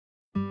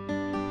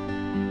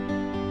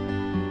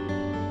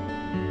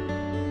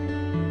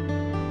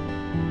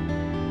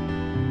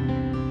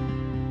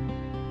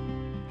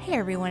Hey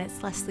everyone,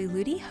 it's Leslie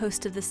Ludy,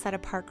 host of the Set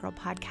Apart Girl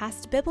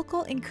podcast,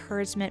 Biblical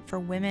Encouragement for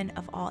Women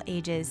of All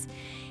Ages.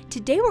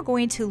 Today we're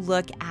going to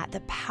look at the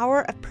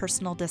power of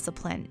personal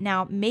discipline.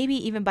 Now, maybe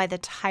even by the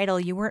title,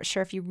 you weren't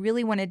sure if you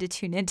really wanted to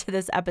tune into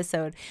this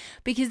episode,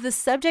 because the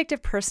subject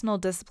of personal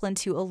discipline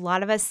to a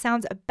lot of us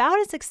sounds about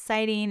as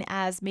exciting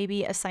as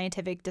maybe a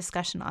scientific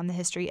discussion on the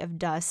history of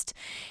dust.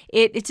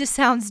 It just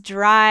sounds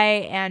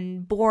dry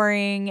and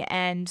boring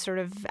and sort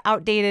of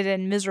outdated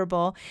and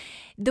miserable.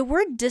 The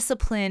word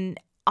discipline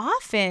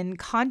often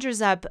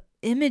conjures up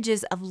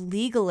images of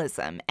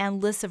legalism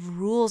and lists of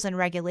rules and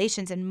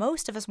regulations, and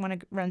most of us want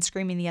to run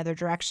screaming the other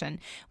direction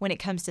when it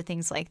comes to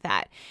things like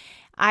that.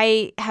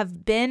 I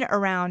have been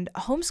around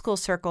homeschool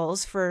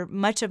circles for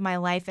much of my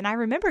life, and I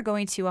remember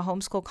going to a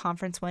homeschool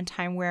conference one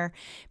time where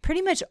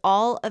pretty much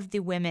all of the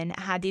women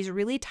had these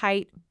really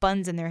tight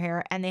buns in their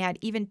hair, and they had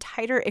even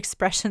tighter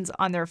expressions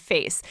on their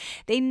face.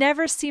 They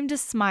never seemed to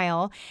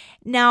smile.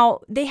 Now,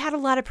 they had a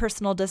lot of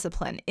personal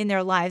discipline in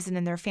their lives and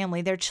in their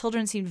family. Their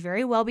children seemed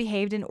very well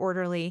behaved and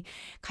orderly,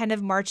 kind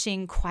of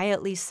marching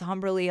quietly,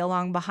 somberly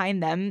along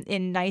behind them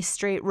in nice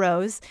straight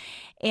rows.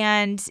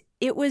 And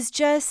it was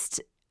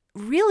just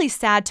really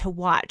sad to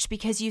watch,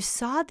 because you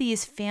saw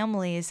these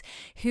families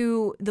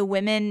who the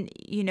women,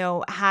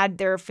 had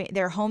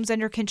their homes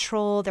under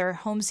control. Their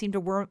homes seemed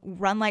to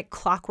run like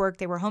clockwork.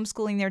 They were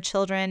homeschooling their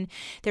children.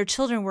 Their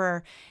children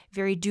were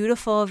very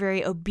dutiful,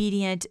 very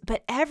obedient,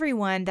 but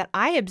everyone that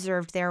I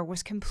observed there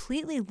was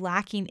completely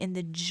lacking in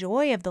the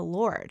joy of the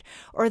Lord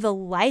or the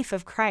life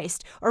of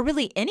Christ, or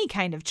really any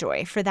kind of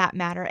joy for that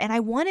matter. And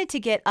I wanted to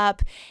get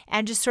up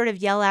and just sort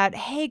of yell out,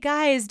 "Hey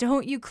guys,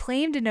 don't you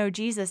claim to know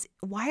Jesus?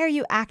 Why are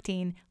you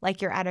acting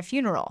like you're at a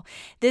funeral?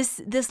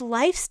 This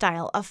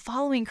lifestyle of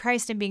following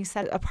Christ and being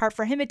set apart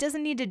for him, it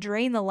doesn't need to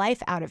drain the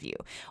life out of you.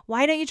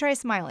 Why don't you try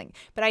smiling?"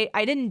 But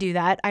I didn't do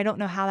that. I don't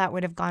know how that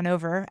would have gone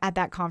over at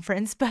that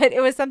conference, but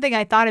it was something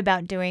I thought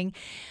about doing.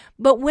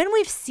 But when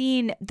we've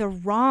seen the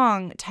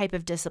wrong type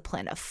of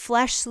discipline, a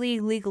fleshly,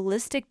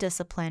 legalistic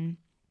discipline,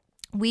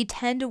 we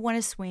tend to want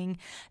to swing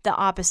the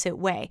opposite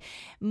way.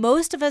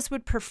 Most of us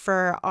would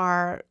prefer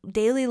our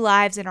daily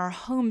lives and our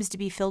homes to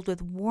be filled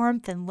with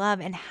warmth and love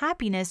and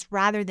happiness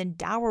rather than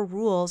dour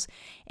rules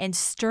and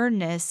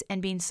sternness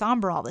and being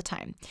somber all the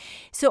time.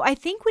 So I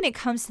think when it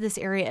comes to this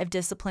area of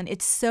discipline,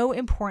 it's so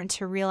important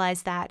to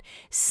realize that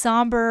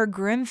somber,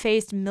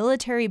 grim-faced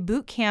military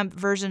boot camp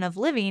version of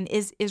living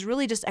is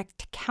really just a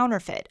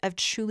counterfeit of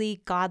truly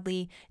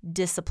godly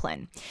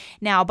discipline.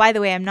 Now, by the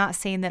way, I'm not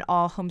saying that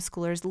all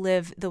homeschoolers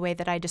live the way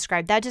that I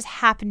described. That just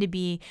happened to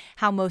be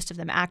how most of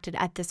them acted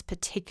at this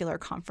particular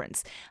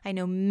conference. I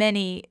know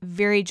many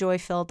very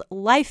joy-filled,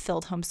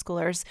 life-filled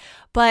homeschoolers,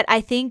 but I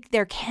think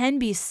there can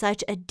be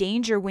such a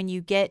danger when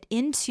you get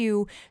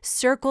into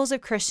circles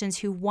of Christians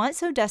who want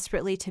so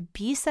desperately to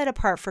be set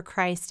apart for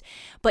Christ,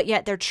 but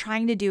yet they're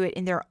trying to do it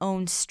in their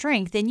own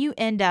strength. And you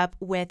end up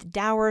with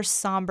dour,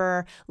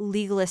 somber,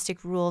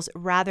 legalistic rules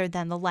rather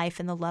than the life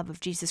and the love of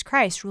Jesus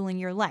Christ ruling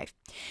your life.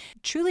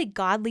 Truly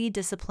godly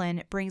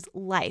discipline brings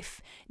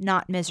life,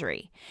 not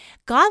misery.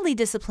 Godly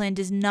discipline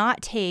does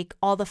not take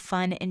all the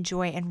fun and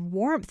joy and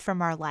warmth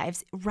from our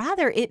lives.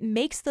 Rather, it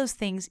makes those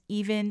things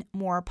even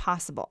more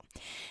possible.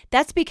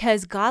 That's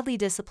because godly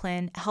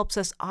discipline helps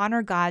us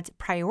honor God's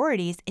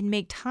priorities and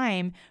make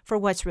time for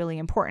what's really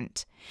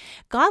important.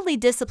 Godly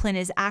discipline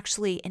is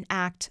actually an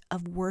act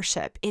of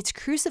worship. It's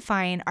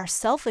crucifying our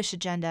selfish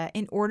agenda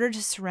in order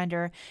to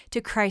surrender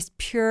to Christ's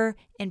pure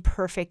and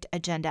perfect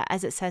agenda,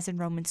 as it says in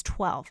Romans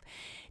 12.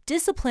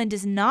 Discipline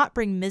does not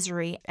bring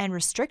misery and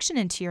restriction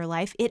into your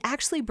life. It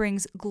actually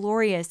brings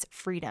glorious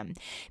freedom.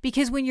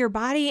 Because when your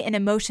body and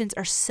emotions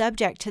are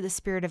subject to the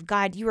Spirit of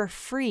God, you are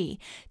free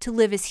to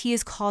live as He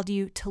has called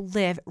you to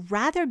live,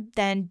 rather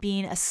than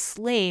being a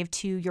slave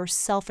to your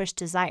selfish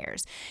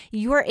desires.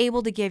 You are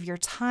able to give your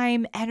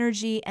time,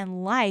 energy,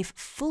 and life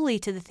fully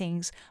to the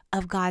things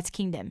of God's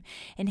kingdom.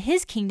 And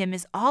His kingdom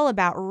is all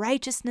about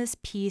righteousness,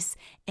 peace,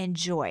 and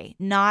joy,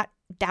 not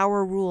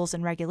dour rules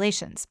and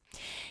regulations.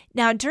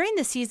 Now, during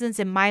the seasons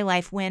in my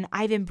life when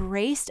I've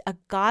embraced a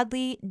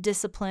godly,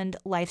 disciplined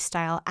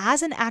lifestyle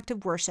as an act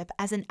of worship,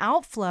 as an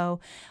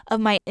outflow of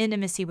my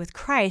intimacy with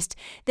Christ,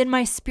 then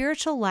my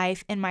spiritual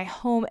life and my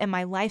home and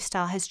my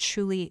lifestyle has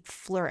truly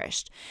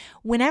flourished.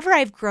 Whenever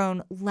I've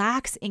grown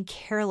lax and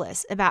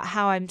careless about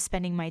how I'm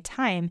spending my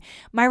time,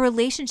 my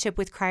relationship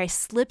with Christ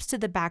slips to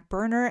the back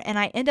burner, and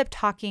I end up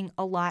talking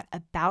a lot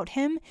about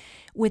Him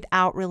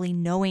without really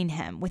knowing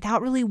Him,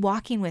 without really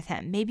walking with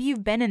Him. Maybe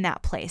you've been in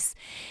that place,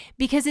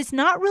 because it's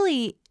not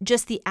really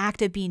just the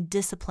act of being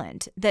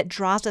disciplined that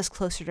draws us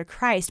closer to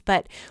Christ,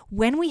 but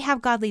when we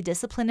have godly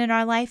discipline in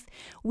our life,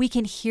 we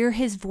can hear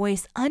His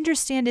voice,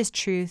 understand His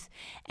truth,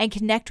 and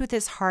connect with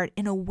His heart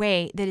in a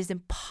way that is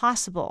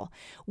impossible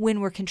when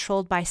we're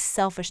controlled by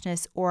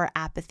selfishness or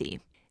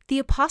apathy. The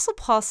Apostle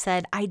Paul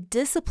said, "I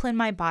discipline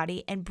my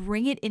body and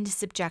bring it into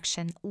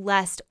subjection,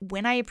 lest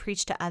when I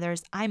preach to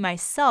others, I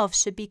myself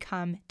should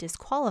become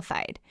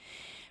disqualified."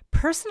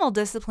 Personal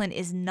discipline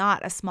is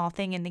not a small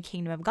thing in the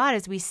kingdom of God,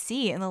 as we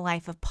see in the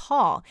life of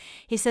Paul.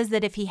 He says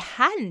that if he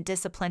hadn't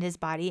disciplined his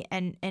body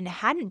and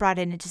hadn't brought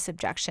it into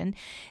subjection,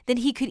 then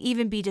he could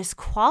even be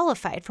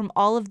disqualified from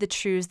all of the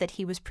truths that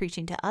he was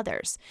preaching to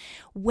others.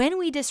 When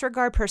we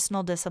disregard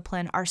personal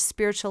discipline, our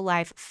spiritual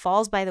life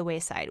falls by the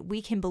wayside.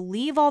 We can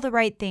believe all the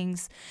right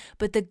things,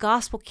 but the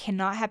gospel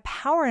cannot have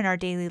power in our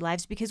daily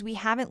lives because we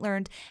haven't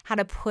learned how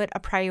to put a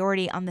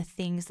priority on the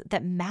things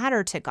that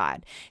matter to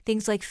God,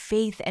 things like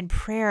faith and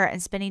prayer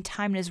and spending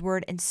time in His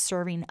Word and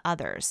serving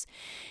others.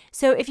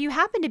 So if you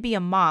happen to be a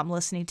mom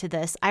listening to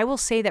this, I will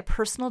say that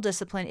personal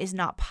discipline is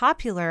not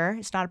popular.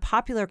 It's not a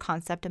popular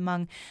concept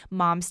among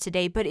moms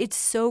today, but it's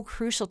so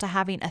crucial to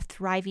having a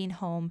thriving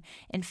home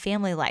and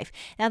family life.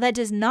 Now, that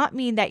does not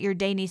mean that your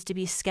day needs to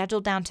be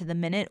scheduled down to the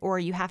minute or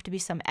you have to be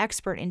some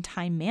expert in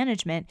time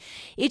management.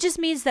 It just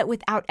means that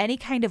without any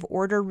kind of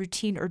order,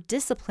 routine, or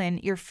discipline,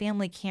 your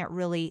family can't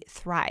really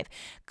thrive.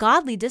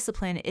 Godly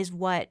discipline is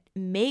what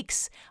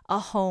makes a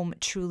home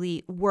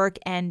truly work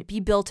and be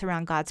built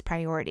around God's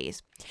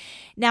priorities.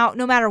 Now,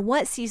 no matter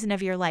what season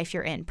of your life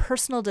you're in,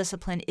 personal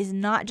discipline is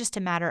not just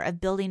a matter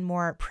of building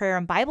more prayer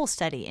and Bible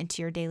study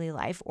into your daily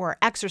life or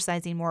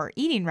exercising more or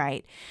eating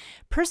right.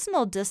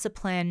 Personal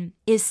discipline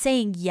is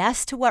saying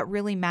yes to what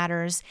really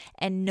matters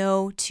and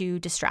no to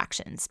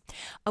distractions.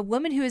 A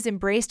woman who has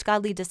embraced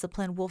godly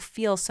discipline will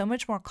feel so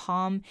much more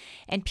calm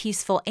and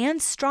peaceful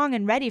and strong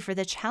and ready for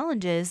the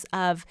challenges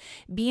of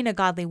being a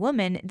godly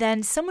woman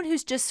than someone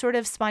who's just sort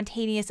of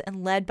spontaneous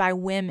and led by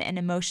whim and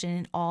emotion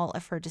in all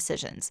of her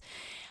decisions.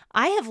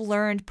 I have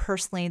learned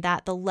personally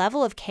that the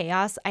level of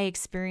chaos I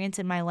experience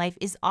in my life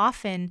is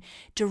often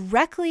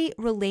directly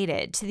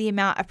related to the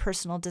amount of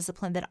personal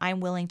discipline that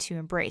I'm willing to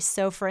embrace.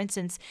 So for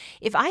instance,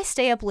 if I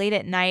stay up late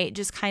at night,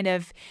 just kind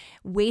of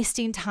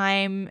wasting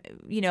time,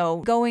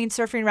 going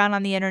surfing around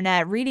on the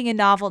internet, reading a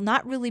novel,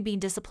 not really being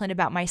disciplined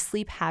about my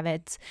sleep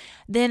habits,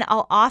 then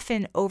I'll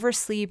often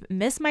oversleep,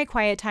 miss my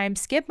quiet time,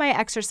 skip my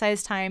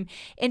exercise time,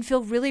 and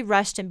feel really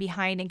rushed and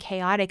behind and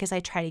chaotic as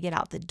I try to get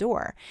out the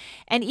door.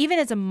 And even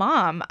as a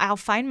mom, I'll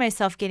find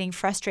myself getting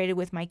frustrated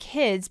with my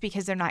kids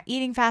because they're not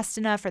eating fast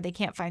enough or they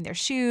can't find their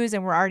shoes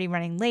and we're already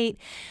running late.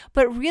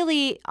 But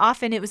really,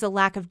 often it was a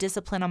lack of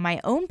discipline on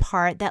my own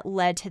part that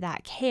led to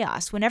that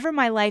chaos. Whenever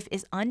my life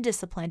is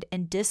undisciplined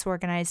and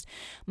disorganized,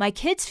 my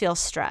kids feel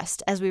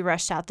stressed as we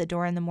rush out the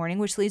door in the morning,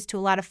 which leads to a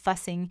lot of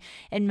fussing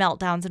and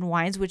meltdowns and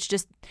whines, which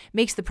just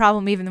makes the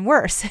problem even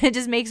worse. It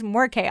just makes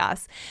more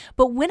chaos.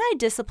 But when I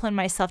discipline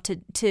myself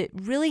to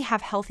really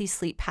have healthy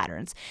sleep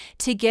patterns,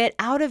 to get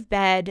out of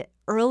bed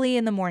early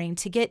in the morning,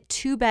 to get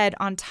to bed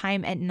on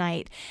time at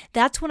night,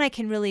 that's when I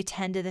can really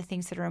tend to the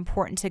things that are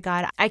important to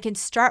God. I can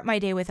start my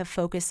day with a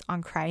focus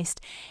on Christ,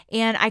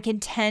 and I can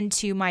tend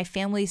to my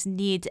family's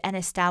needs and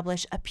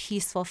establish a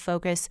peaceful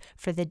focus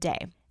for the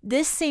day.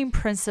 This same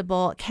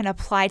principle can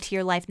apply to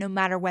your life no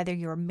matter whether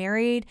you're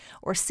married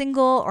or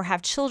single or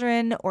have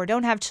children or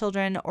don't have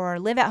children or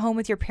live at home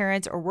with your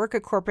parents or work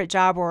a corporate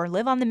job or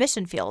live on the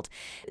mission field.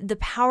 The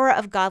power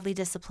of godly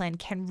discipline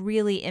can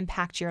really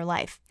impact your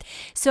life.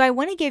 So I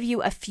want to give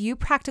you a few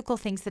practical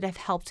things that have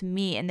helped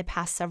me in the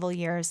past several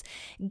years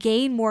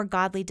gain more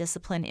godly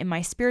discipline in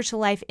my spiritual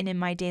life and in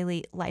my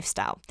daily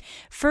lifestyle.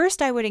 First,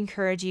 I would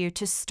encourage you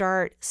to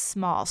start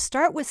small.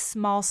 Start with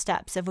small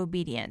steps of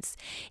obedience.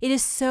 It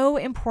is so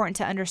important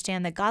to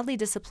understand that godly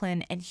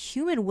discipline and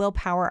human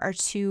willpower are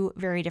two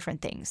very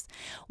different things.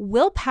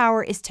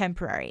 Willpower is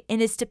temporary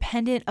and it's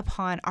dependent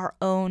upon our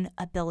own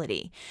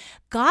ability.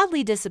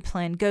 Godly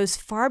discipline goes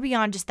far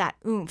beyond just that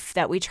oomph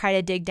that we try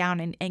to dig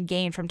down and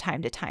gain from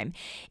time to time.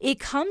 It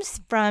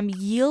comes from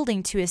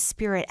yielding to His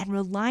Spirit and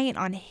relying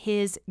on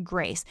His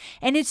grace.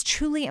 And it's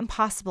truly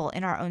impossible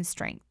in our own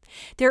strength.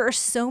 There are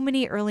so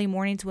many early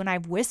mornings when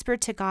I've whispered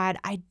to God,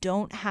 I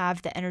don't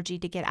have the energy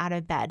to get out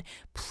of bed.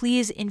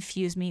 Please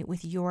infuse me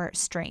with your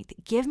strength.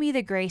 Give me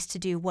the grace to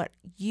do what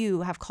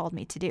you have called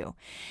me to do.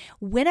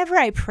 Whenever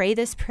I pray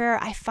this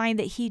prayer, I find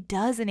that He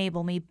does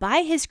enable me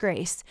by His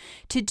grace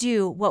to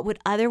do what would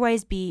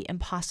otherwise be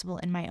impossible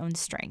in my own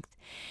strength.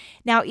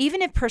 Now,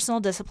 even if personal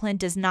discipline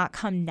does not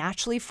come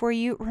naturally for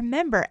you,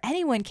 remember,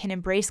 anyone can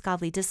embrace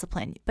godly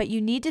discipline, but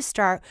you need to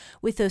start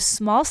with those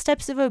small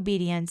steps of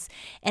obedience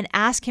and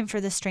ask Him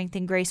for the strength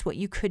and grace what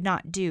you could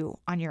not do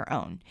on your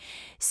own.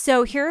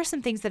 So here are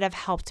some things that have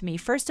helped me.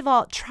 First of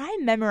all, try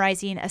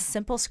memorizing a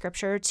simple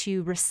scripture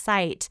to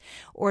recite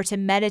or to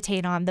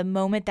meditate on the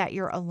moment that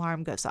your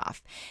alarm goes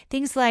off.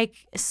 Things like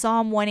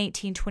Psalm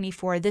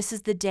 118:24, this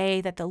is the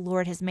day that the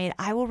Lord has made.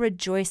 I will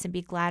rejoice and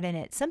be glad in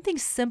it. Something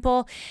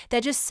simple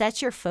that just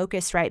sets your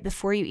focus right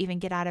before you even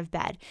get out of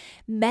bed.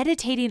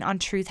 Meditating on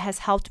truth has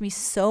helped me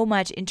so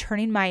much in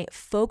turning my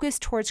focus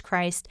towards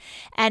Christ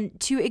and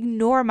to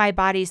ignore my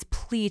body's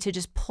plea to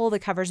just pull the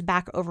covers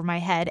back over my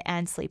head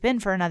and sleep in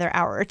for another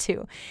hour or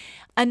two.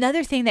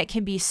 Another thing that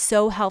can be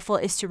so helpful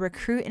is to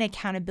recruit an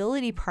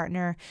accountability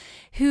partner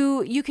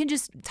who you can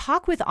just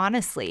talk with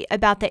honestly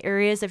about the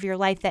areas of your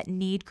life that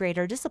need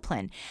greater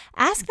discipline.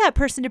 Ask that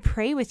person to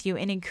pray with you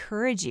and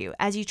encourage you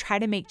as you try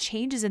to make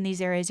changes in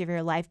these areas of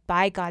your life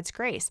by God's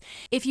grace.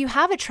 If you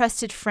have a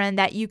trusted friend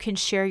that you can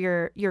share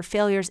your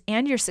failures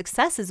and your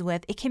successes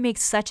with, it can make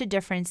such a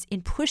difference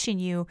in pushing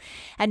you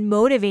and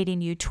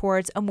motivating you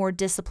towards a more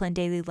disciplined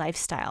daily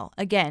lifestyle,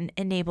 again,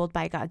 enabled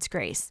by God's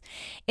grace.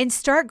 And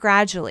start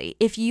gradually.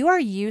 If you are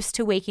used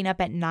to waking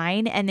up at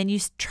 9 and then you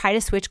try to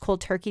switch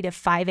cold turkey to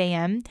 5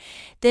 a.m.,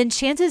 then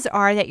chances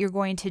are that you're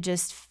going to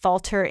just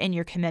falter in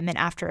your commitment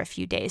after a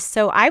few days.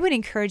 So I would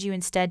encourage you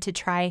instead to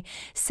try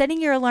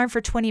setting your alarm for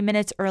 20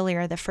 minutes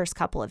earlier the first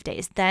couple of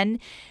days, then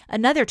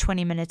another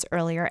 20 minutes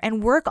earlier,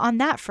 and work on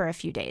that for a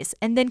few days.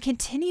 And then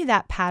continue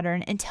that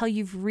pattern until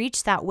you've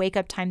reached that wake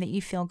up time that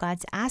you feel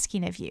God's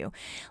asking of you.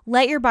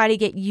 Let your body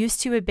get used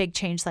to a big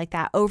change like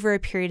that over a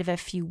period of a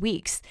few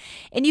weeks.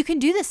 And you can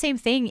do the same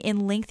thing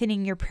in lengthening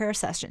your prayer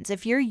sessions.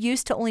 If you're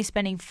used to only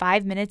spending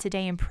 5 minutes a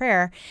day in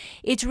prayer,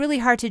 it's really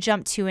hard to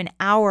jump to an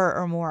hour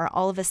or more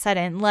all of a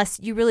sudden unless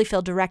you really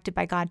feel directed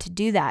by God to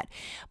do that.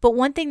 But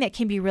one thing that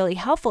can be really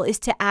helpful is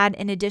to add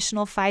an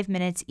additional 5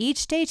 minutes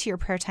each day to your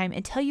prayer time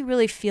until you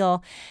really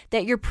feel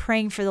that you're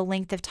praying for the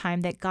length of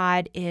time that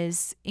God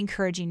is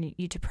encouraging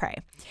you to pray.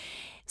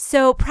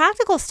 So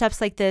practical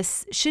steps like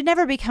this should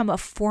never become a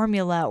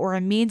formula or a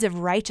means of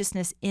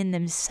righteousness in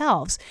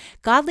themselves.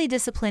 Godly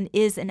discipline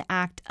is an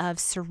act of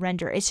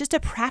surrender. It's just a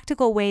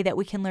practical way that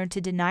we can learn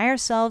to deny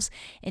ourselves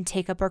and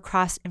take up our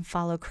cross and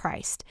follow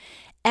Christ.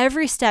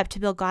 Every step to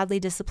build godly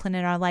discipline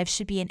in our life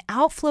should be an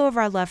outflow of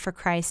our love for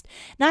Christ,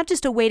 not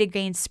just a way to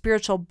gain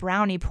spiritual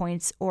brownie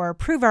points or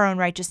prove our own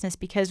righteousness,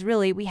 because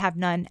really we have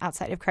none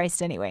outside of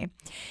Christ anyway.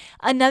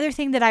 Another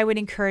thing that I would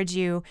encourage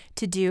you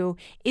to do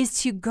is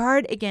to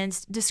guard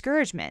against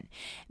discouragement.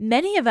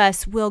 Many of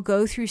us will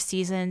go through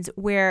seasons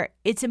where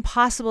it's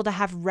impossible to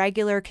have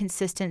regular,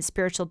 consistent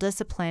spiritual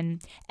discipline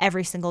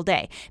every single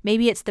day.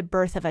 Maybe it's the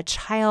birth of a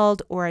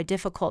child or a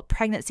difficult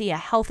pregnancy, a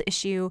health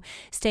issue,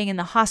 staying in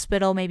the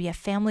hospital, maybe a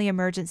family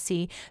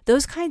emergency,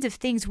 those kinds of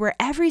things where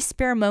every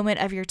spare moment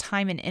of your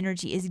time and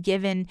energy is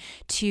given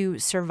to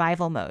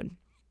survival mode.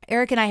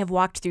 Eric and I have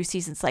walked through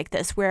seasons like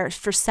this where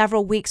for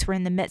several weeks we're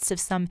in the midst of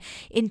some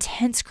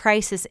intense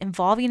crisis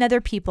involving other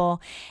people,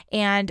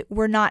 and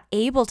we're not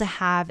able to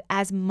have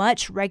as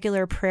much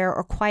regular prayer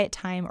or quiet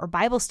time or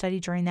Bible study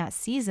during that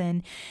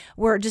season.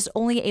 We're just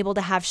only able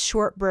to have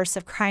short bursts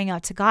of crying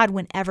out to God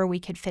whenever we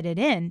could fit it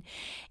in.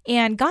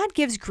 And God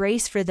gives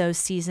grace for those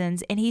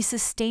seasons, and He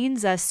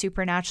sustains us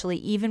supernaturally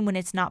even when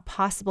it's not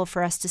possible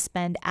for us to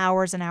spend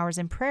hours and hours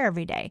in prayer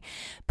every day.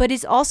 But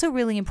it's also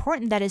really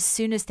important that as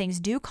soon as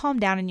things do calm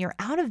down and you're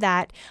out of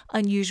that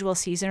unusual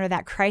season or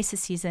that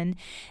crisis season,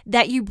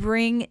 that you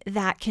bring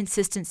that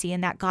consistency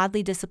and that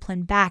godly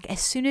discipline back as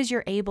soon as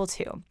you're able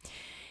to.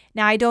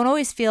 Now, I don't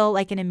always feel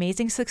like an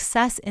amazing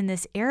success in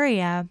this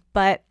area,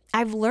 but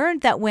I've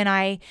learned that when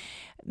I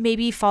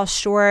maybe fall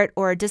short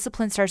or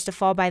discipline starts to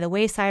fall by the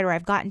wayside or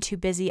I've gotten too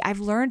busy,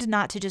 I've learned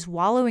not to just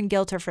wallow in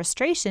guilt or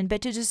frustration,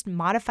 but to just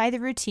modify the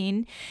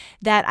routine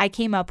that I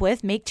came up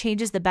with, make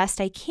changes the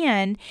best I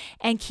can,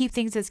 and keep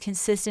things as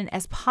consistent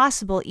as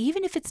possible,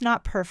 even if it's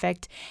not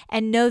perfect,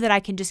 and know that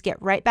I can just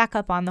get right back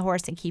up on the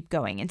horse and keep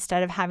going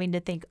instead of having to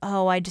think,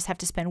 oh, I just have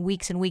to spend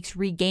weeks and weeks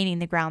regaining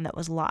the ground that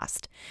was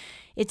lost.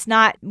 It's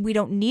not, we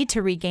don't need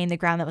to regain the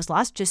ground that was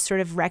lost, just sort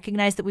of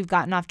recognize that we've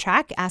gotten off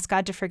track, ask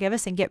God to forgive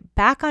us, and get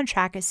back on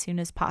track as soon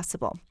as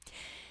possible.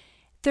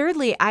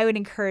 Thirdly, I would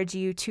encourage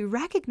you to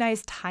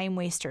recognize time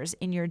wasters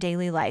in your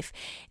daily life.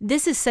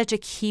 This is such a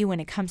key when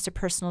it comes to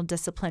personal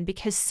discipline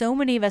because so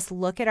many of us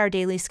look at our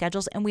daily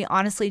schedules and we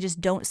honestly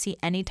just don't see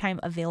any time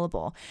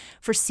available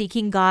for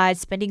seeking God,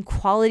 spending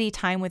quality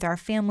time with our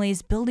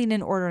families, building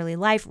an orderly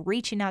life,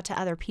 reaching out to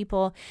other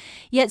people.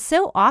 Yet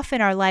so often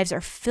our lives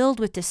are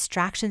filled with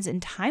distractions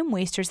and time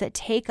wasters that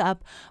take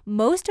up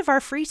most of our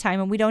free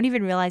time and we don't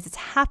even realize it's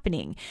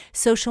happening.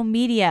 Social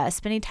media,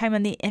 spending time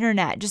on the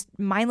internet, just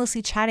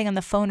mindlessly chatting on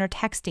the phone or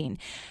texting,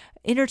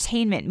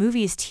 entertainment,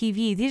 movies,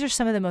 TV, these are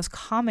some of the most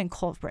common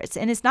culprits.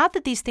 And it's not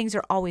that these things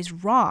are always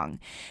wrong,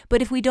 but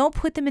if we don't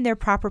put them in their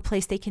proper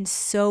place, they can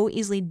so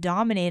easily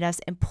dominate us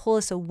and pull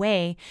us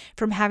away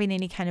from having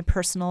any kind of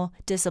personal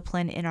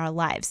discipline in our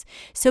lives.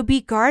 So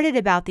be guarded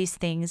about these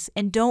things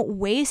and don't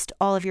waste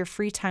all of your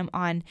free time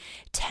on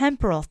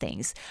temporal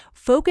things.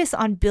 Focus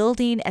on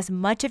building as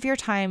much of your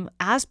time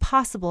as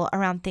possible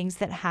around things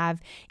that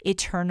have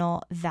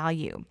eternal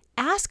value.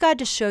 Ask God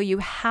to show you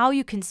how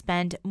you can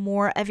spend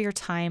more of your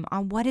time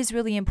on what is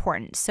really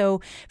important. So,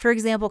 for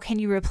example, can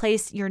you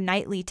replace your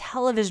nightly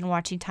television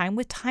watching time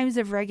with times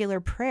of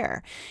regular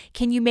prayer?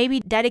 Can you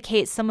maybe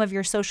dedicate some of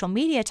your social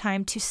media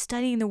time to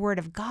studying the Word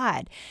of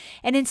God?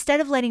 And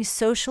instead of letting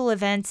social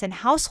events and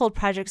household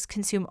projects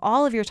consume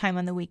all of your time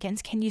on the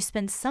weekends, can you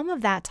spend some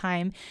of that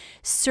time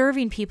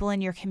serving people in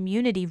your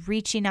community,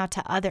 reaching out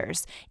to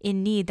others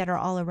in need that are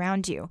all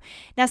around you?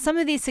 Now, some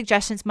of these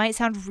suggestions might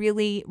sound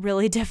really,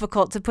 really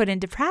difficult to put put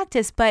into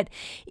practice. But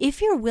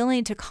if you're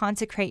willing to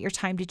consecrate your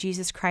time to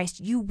Jesus Christ,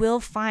 you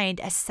will find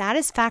a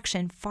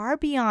satisfaction far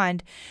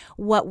beyond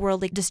what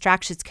worldly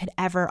distractions could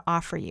ever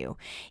offer you.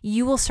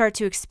 You will start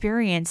to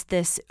experience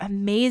this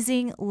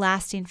amazing,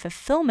 lasting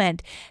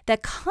fulfillment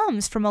that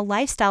comes from a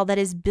lifestyle that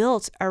is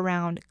built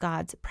around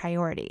God's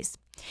priorities.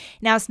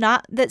 Now, it's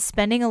not that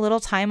spending a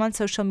little time on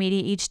social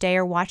media each day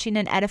or watching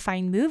an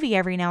edifying movie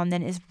every now and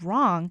then is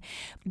wrong.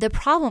 The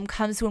problem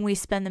comes when we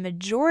spend the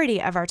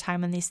majority of our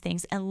time on these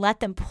things and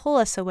let them pull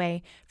us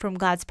away from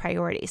God's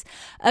priorities.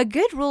 A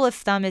good rule of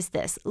thumb is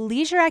this: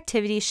 leisure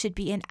activities should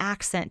be an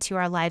accent to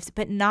our lives,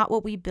 but not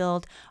what we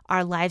build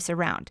our lives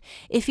around.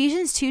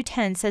 Ephesians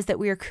 2:10 says that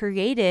we are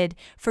created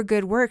for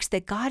good works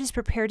that God has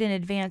prepared in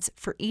advance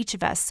for each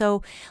of us.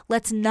 So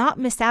let's not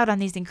miss out on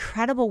these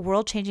incredible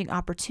world-changing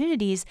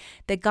opportunities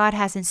that God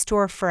has in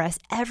store for us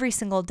every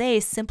single day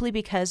simply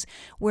because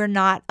we're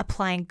not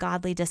applying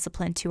godly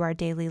discipline to our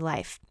daily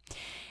life.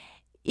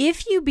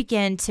 If you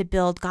begin to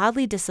build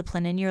godly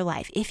discipline in your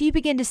life, if you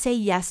begin to say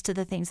yes to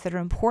the things that are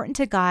important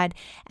to God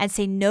and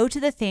say no to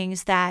the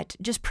things that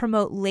just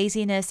promote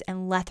laziness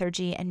and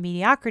lethargy and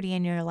mediocrity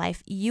in your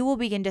life, you will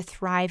begin to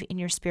thrive in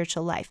your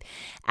spiritual life.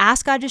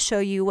 Ask God to show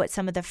you what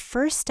some of the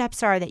first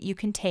steps are that you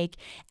can take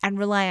and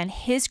rely on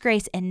His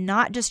grace and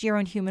not just your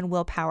own human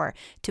willpower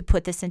to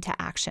put this into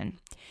action.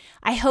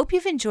 I hope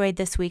you've enjoyed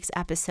this week's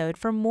episode.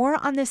 For more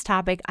on this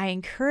topic, I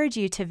encourage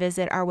you to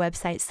visit our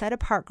website,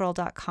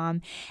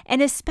 setapartgirl.com,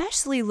 and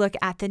especially look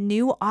at the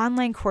new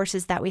online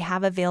courses that we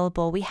have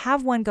available. We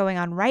have one going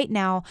on right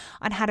now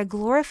on how to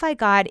glorify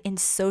God in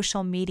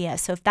social media.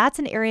 So if that's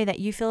an area that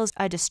you feel is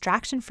a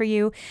distraction for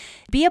you,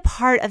 be a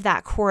part of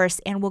that course,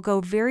 and we'll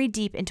go very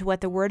deep into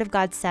what the Word of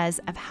God says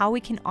of how we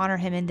can honor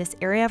Him in this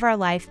area of our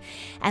life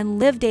and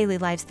live daily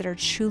lives that are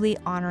truly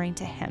honoring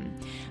to Him.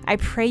 I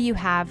pray you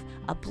have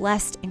a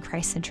blessed and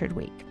Christ-centered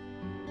week.